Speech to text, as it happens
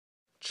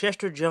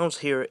Chester Jones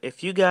here.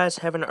 If you guys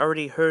haven't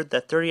already heard,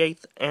 the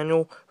 38th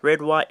Annual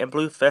Red, White, and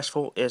Blue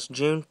Festival is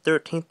June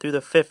 13th through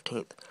the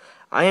 15th.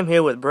 I am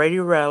here with Brady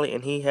Riley,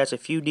 and he has a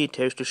few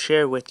details to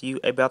share with you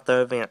about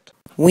the event.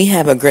 We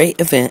have a great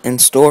event in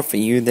store for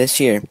you this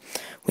year.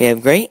 We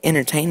have great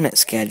entertainment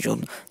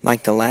scheduled,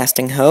 like The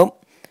Lasting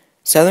Hope,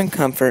 Southern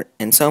Comfort,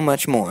 and so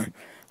much more.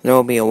 There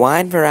will be a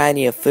wide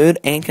variety of food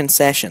and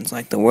concessions,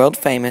 like the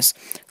world-famous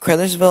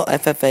Crothersville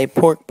FFA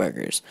pork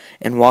burgers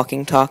and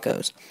walking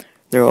tacos.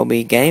 There will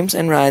be games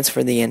and rides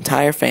for the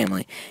entire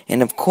family,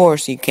 and of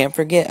course you can't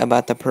forget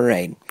about the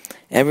parade.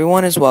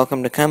 Everyone is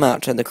welcome to come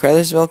out to the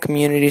Crothersville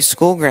Community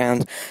School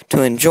grounds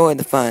to enjoy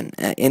the fun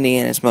at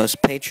Indiana's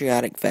most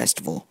patriotic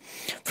festival.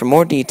 For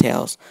more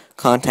details,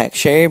 contact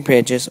Sherry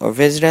Bridges or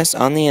visit us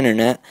on the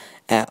internet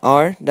at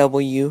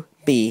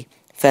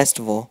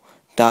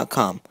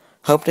rwbfestival.com.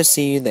 Hope to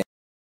see you there.